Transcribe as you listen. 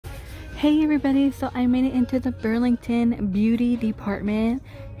Hey everybody, so I made it into the Burlington beauty department.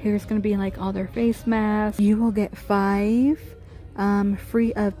 Here's gonna be like all their face masks. You will get 5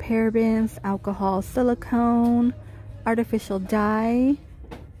 free of parabens, alcohol, silicone, artificial dye,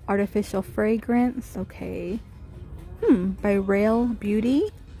 artificial fragrance. Okay, by Rael Beauty,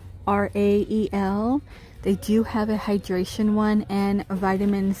 R-A-E-L. They do have a hydration one and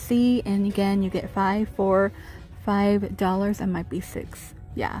vitamin C, and again you get 5 for $5. That might be 6.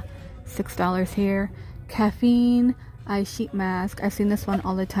 Yeah, $6 here. Caffeine eye sheet mask. I've seen this one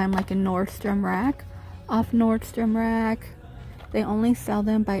all the time, like in Nordstrom Rack. Off Nordstrom Rack. They only sell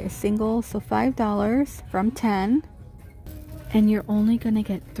them by a single, so $5 from 10. And you're only gonna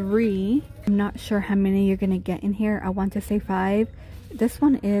get 3. I'm not sure how many you're gonna get in here. I want to say 5. This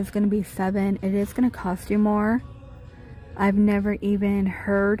one is gonna be 7. It is gonna cost you more. I've never even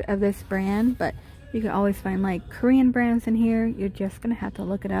heard of this brand, but you can always find like Korean brands in here. You're just gonna have to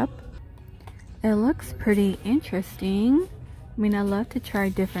look it up. It looks pretty interesting. I mean, I love to try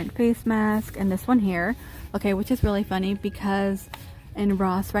different face masks, and this one here, okay, which is really funny because in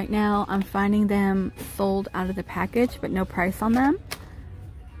Ross right now I'm finding them sold out of the package but no price on them,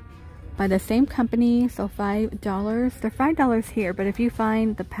 by the same company. So $5. They're $5 here, but if you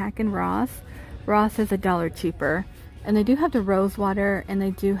find the pack in Ross is $1 cheaper. And they do have the rose water, and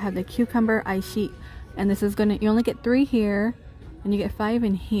they do have the cucumber eye sheet, and this is gonna, you only get 3 here and you get 5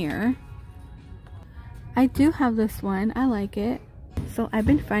 in here. I do have this one. I like it. So I've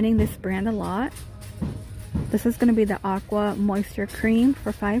been finding this brand a lot. This is gonna be the Aqua Moisture Cream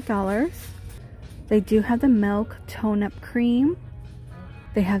for $5. They do have the Milk Tone Up Cream.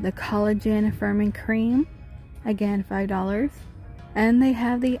 They have the Collagen Firming Cream, again $5. And they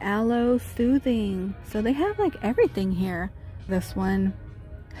have the Aloe Soothing. So they have like everything here. This one,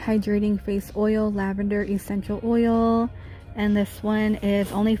 Hydrating Face Oil, Lavender Essential Oil. And this one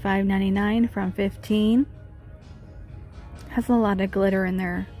is only $5.99 from $15. Has a lot of glitter in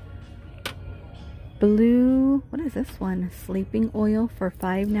there. Blue, what is this one? Sleeping Oil for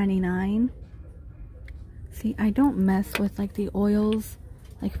 $5.99. See, I don't mess with like the oils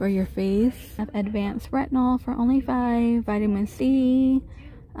like for your face. I have Advanced Retinol for only $5. Vitamin C,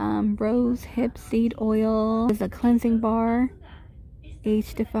 Rose Hip Seed Oil. There's a cleansing bar,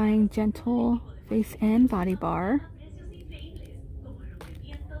 Age Defying Gentle Face and Body Bar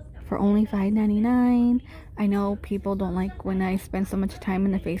for only $5.99. I know people don't like when I spend so much time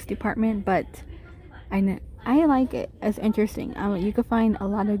in the face department, but I like it. It's interesting. You can find a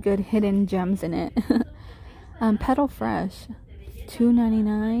lot of good hidden gems in it. Petal Fresh,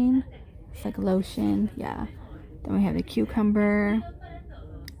 $2.99. It's like lotion. Yeah. Then we have the cucumber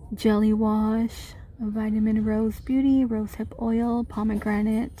jelly wash, Vitamin Rose Beauty Rose Hip Oil,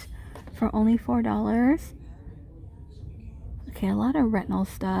 pomegranate for only $4. Okay, a lot of retinol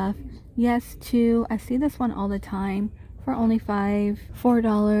stuff. Yes, 2. I see this one all the time for only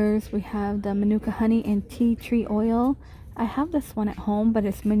 $4. We have the Manuka Honey and Tea Tree Oil. I have this one at home, but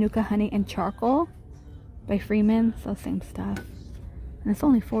it's Manuka Honey and Charcoal by Freeman, so same stuff. And it's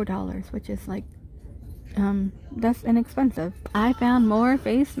only $4, which is like, that's inexpensive. I found more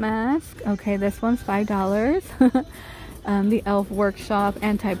face masks. Okay, this one's $5. The e.l.f. Workshop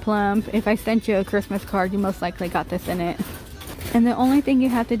Anti-Plump. If I sent you a Christmas card, you most likely got this in it. And the only thing you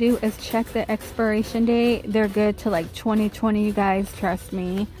have to do is check the expiration date. They're good to like 2020, you guys, trust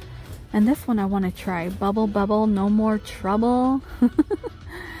me. And this one I want to try. Bubble Bubble No More Trouble.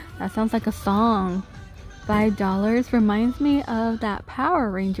 That sounds like a song. $5 reminds me of that Power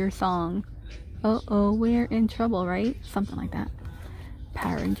Ranger song. Uh-oh, we're in trouble, right? Something like that.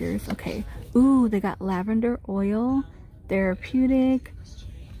 Power Rangers. Okay. Ooh, they got lavender oil, therapeutic,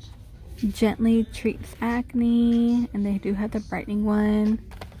 gently treats acne, and they do have the brightening one,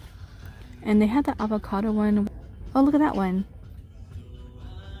 and they have the avocado one. Oh, look at that one.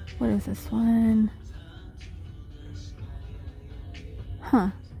 What is this one?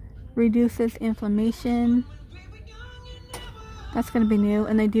 Reduces inflammation. That's gonna be new.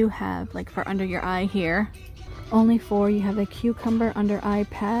 And they do have like for under your eye here, only 4. You have the cucumber under eye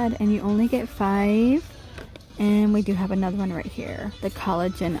pad, and you only get 5. And we do have another one right here, the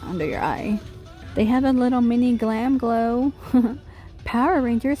collagen under your eye. They have a little mini glam glow. Power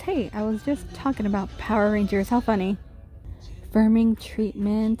Rangers. Hey, I was just talking about Power Rangers. How funny. Firming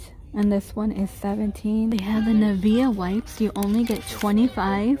treatment, and this one is $17. They have the Nivea wipes. You only get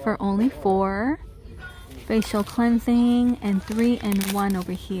 25 for only 4. Facial cleansing, and 3-in-1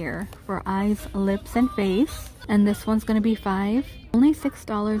 over here for eyes, lips, and face. And this one's gonna be 5. Only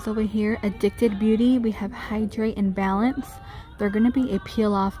 $6 over here. Addicted Beauty, we have Hydrate and Balance. They're gonna be a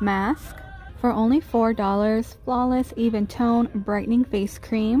peel off mask for only $4. Flawless Even Tone Brightening Face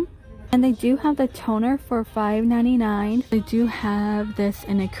Cream. And they do have the toner for $5.99. They do have this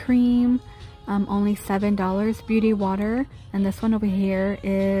in a cream, only $7. Beauty water. And this one over here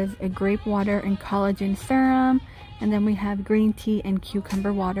is a grape water and collagen serum. And then we have green tea and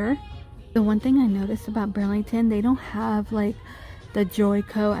cucumber water. The one thing I noticed about Burlington, they don't have like the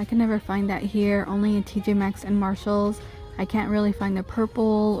Joico. I can never find that here, only in TJ Maxx and Marshalls. I can't really find the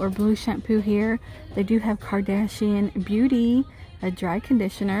purple or blue shampoo here. They do have Kardashian Beauty, a dry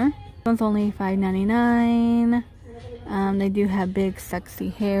conditioner. This one's only $5.99. They do have Big Sexy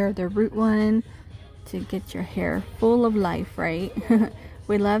Hair, the root one, to get your hair full of life, right?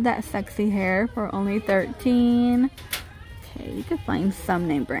 We love that sexy hair for only $13. Okay, you can find some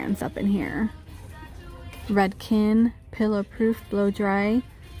name brands up in here. Redken Pillow Proof Blow Dry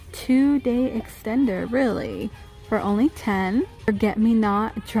 2-day extender, really? For only $10. Forget Me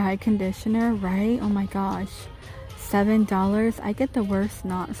Not dry conditioner, right? Oh my gosh, $7. I get the worst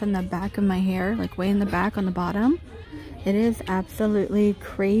knots in the back of my hair, like way in the back on the bottom. It is absolutely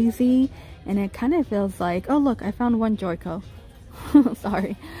crazy, and it kind of feels like, oh look, I found one Joico.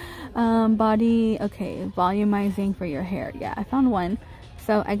 Sorry. Body, okay, volumizing for your hair. Yeah, I found one.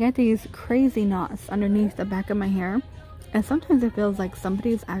 So I get these crazy knots underneath the back of my hair, and sometimes it feels like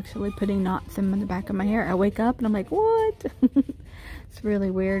somebody's actually putting knots in the back of my hair. I wake up and I'm like, what? It's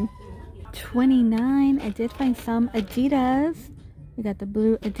really weird. $29. I did find some Adidas. We got the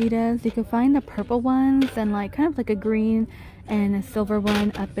blue Adidas. You can find the purple ones and like kind of like a green and a silver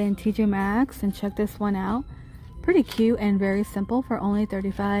one up in TJ Maxx, and check this one out. Pretty cute and very simple for only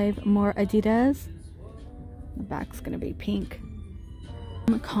 $35. More Adidas. The back's gonna be pink.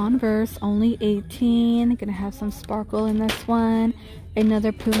 Converse, only $18. Gonna have some sparkle in this one.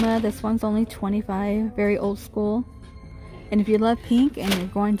 Another Puma. This one's only $25. Very old school. And if you love pink and you're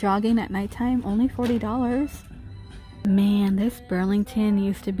going jogging at nighttime, only $40. Man, this Burlington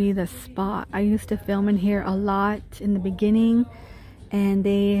used to be the spot. I used to film in here a lot in the beginning, and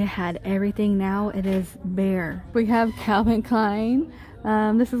they had everything. Now it is bare. We have Calvin Klein.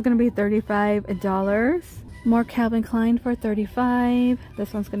 This is going to be $35. More Calvin Klein for $35.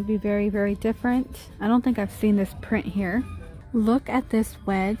 This one's going to be very, very different. I don't think I've seen this print here. Look at this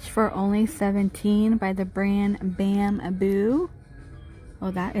wedge for only $17 by the brand Bamboo.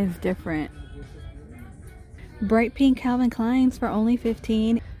 Oh, that is different. Bright pink Calvin Kleins for only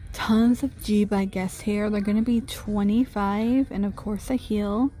 $15. Tons of G by Guess here. They're going to be $25. And of course a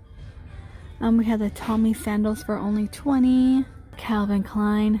heel. We have the Tommy sandals for only $20. Calvin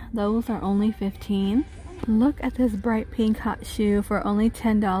Klein. Those are only $15. Look at this bright pink hot shoe for only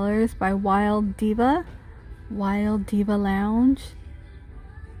 $10 by Wild Diva. Wild Diva Lounge.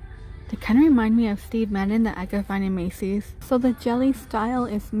 They kind of remind me of Steve Madden that I could find in Macy's. So the jelly style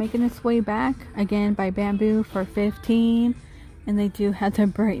is making its way back again by Bamboo for $15. And they do have the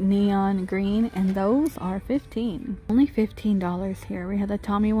bright neon green, and those are $15. Only $15 here. We have the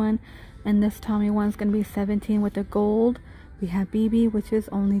Tommy one, and this Tommy one's gonna be $17 with the gold. We have BB, which is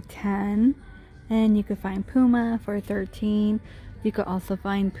only $10. And you could find Puma for $13. You could also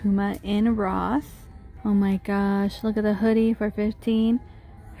find Puma in Ross. Oh my gosh, look at the hoodie for $15.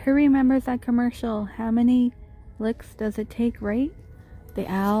 Who remembers that commercial? How many licks does it take, right? The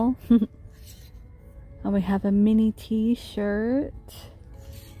owl. And we have a mini t-shirt.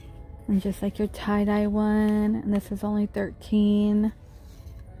 And just like your tie-dye one. And this is only $13.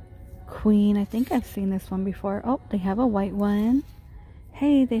 Queen, I think I've seen this one before. Oh, they have a white one.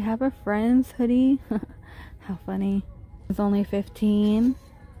 Hey, they have a Friends hoodie. How funny. It's only $15.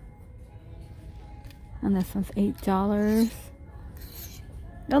 And this one's $8.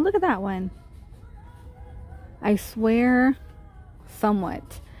 Oh, look at that one. I swear,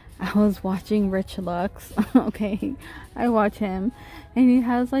 somewhat, I was watching Rich Lux. Okay, I watch him, and he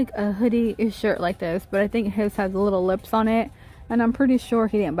has like a hoodie, a shirt like this, but I think his has little lips on it, and I'm pretty sure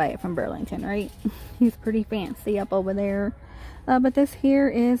he didn't buy it from Burlington, right? He's pretty fancy up over there. But this here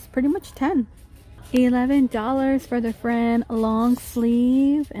is pretty much $10. $11 for the Friend long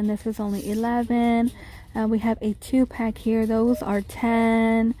sleeve, and this is only $11. We have a 2-pack here. Those are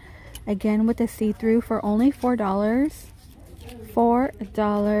 $10. Again with the see-through for only $4.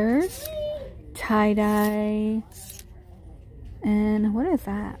 $4. Tie-dye. And what is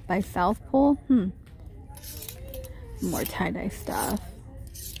that? By South Pole? More tie-dye stuff.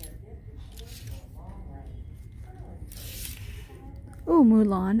 Oh,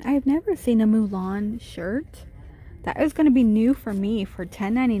 Mulan. I've never seen a Mulan shirt. That is going to be new for me for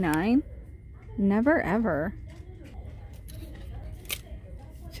 $10.99. Never ever.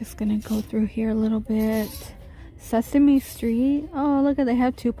 Just gonna go through here a little bit. Sesame Street. Oh, look at, they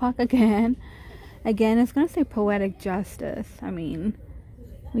have Tupac again. Again, it's gonna say Poetic Justice. I mean,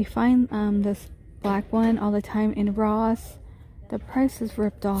 We find this black one all the time in Ross. The price is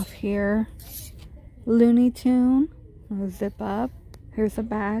ripped off here. Looney Tune. Zip up. Here's the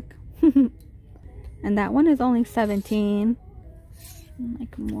back. And that one is only 17.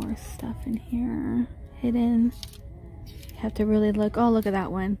 Like more stuff in here. Hidden. You have to really look. Oh, look at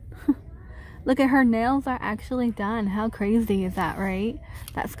that one. Look at her nails are actually done. How crazy is that, right?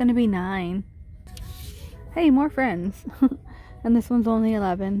 That's gonna be 9. Hey, more friends. And this one's only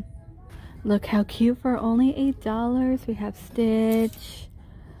 11. Look how cute for only $8. We have Stitch.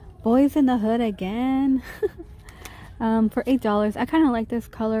 Boys in the Hood again. For $8. I kind of like this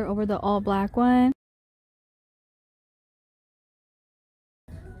color over the all black one.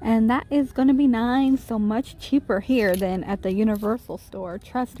 And that is going to be 9. So much cheaper here than at the Universal store.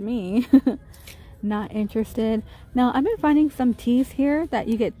 Trust me. Not interested. Now, I've been finding some tees here that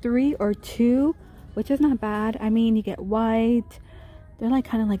you get 3 or 2. Which is not bad. I mean, you get white. They're like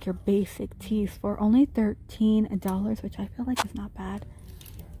kind of like your basic tees for only $13, which I feel like is not bad.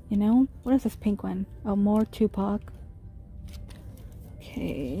 You know? What is this pink one? Oh, more Tupac.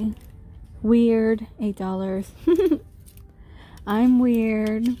 Okay. Weird. $8. I'm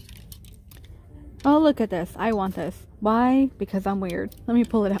weird. Oh, look at this. I want this. Why? Because I'm weird. Let me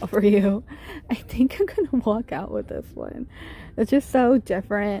pull it out for you. I think I'm gonna walk out with this one. It's just so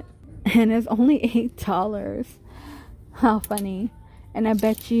different. And it's only $8. How funny. And I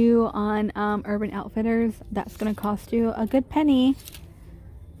bet you on Urban Outfitters that's gonna cost you a good penny.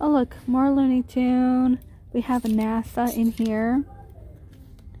 Oh look, more Looney Tune. We have a NASA in here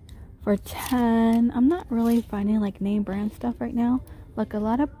for 10. I'm not really finding like name brand stuff right now. Look, a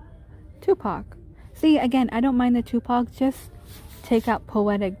lot of Tupac. See, again, I don't mind the Tupac, just take out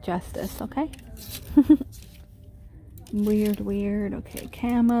poetic justice, okay? Weird. Okay,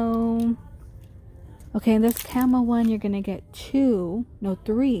 camo. Okay, in this camo one, you're gonna get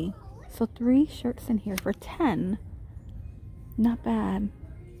 3. So 3 shirts in here for 10. Not bad.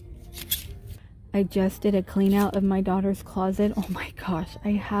 I just did a clean out of my daughter's closet. Oh my gosh,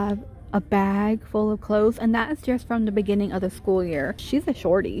 I have a bag full of clothes, and that is just from the beginning of the school year. She's a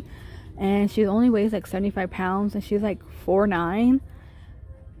shorty, and she only weighs like 75 pounds, and she's like 4'9".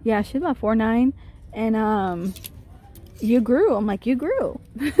 Yeah, she's about 4'9", and you grew. I'm like, you grew.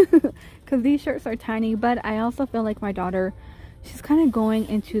 Because these shirts are tiny. But I also feel like my daughter, she's kind of going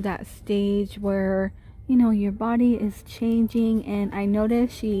into that stage where, you know, your body is changing. And I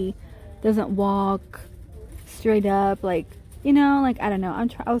noticed she doesn't walk straight up. Like, you know, like, I don't know.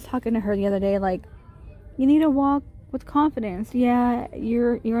 I was talking to her the other day. Like, you need to walk with confidence. Yeah,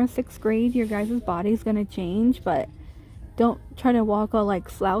 you're in 6th grade. Your guys' body's going to change. But don't try to walk all like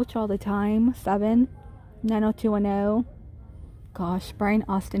slouch all the time. 7. 90210. Gosh, Brian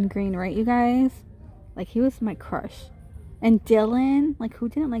Austin Green, right, you guys? Like, he was my crush. And Dylan, like, who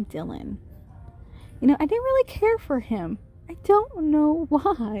didn't like Dylan? You know, I didn't really care for him. I don't know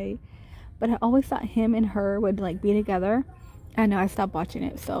why, but I always thought him and her would like be together. I know I stopped watching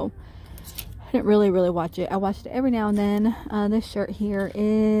it, so I didn't really watch it. I watched it every now and then. This shirt here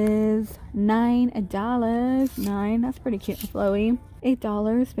is $9. 9. That's pretty cute and flowy.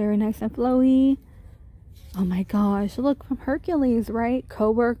 $8. Very nice and flowy. Oh my gosh, look, from Hercules, right?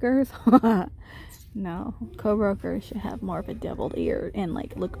 Co-workers. No, co-workers should have more of a deviled ear and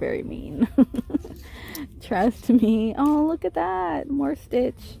like look very mean. Trust me. Oh, look at that. More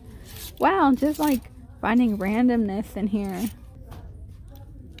Stitch. Wow, just like finding randomness in here.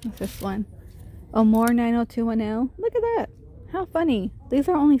 What's this one? Oh, more 90210. Look at that. How funny. These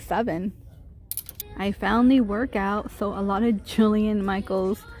are only 7. I found the workout, so a lot of Jillian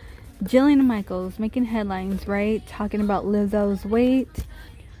Michaels making headlines, right? Talking about Lizzo's weight.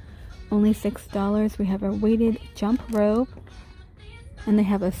 Only $6. We have a weighted jump rope. And they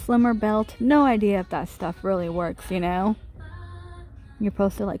have a slimmer belt. No idea if that stuff really works, you know? You're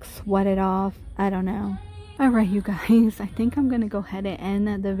supposed to like sweat it off. I don't know. Alright, you guys. I think I'm going to go ahead and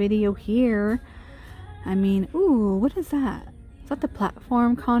end the video here. I mean, ooh, what is that? Is that the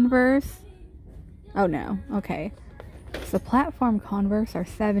platform Converse? Oh no. Okay. So platform Converse are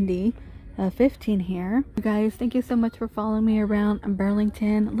 70, 15 here. You guys, thank you so much for following me around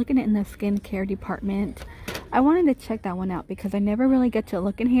Burlington, looking in the skincare department. I wanted to check that one out because I never really get to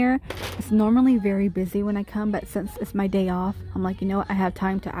look in here. It's normally very busy when I come, but since it's my day off, I'm like, you know what, I have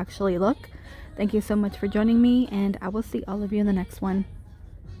time to actually look. Thank you so much for joining me, and I will see all of you in the next one.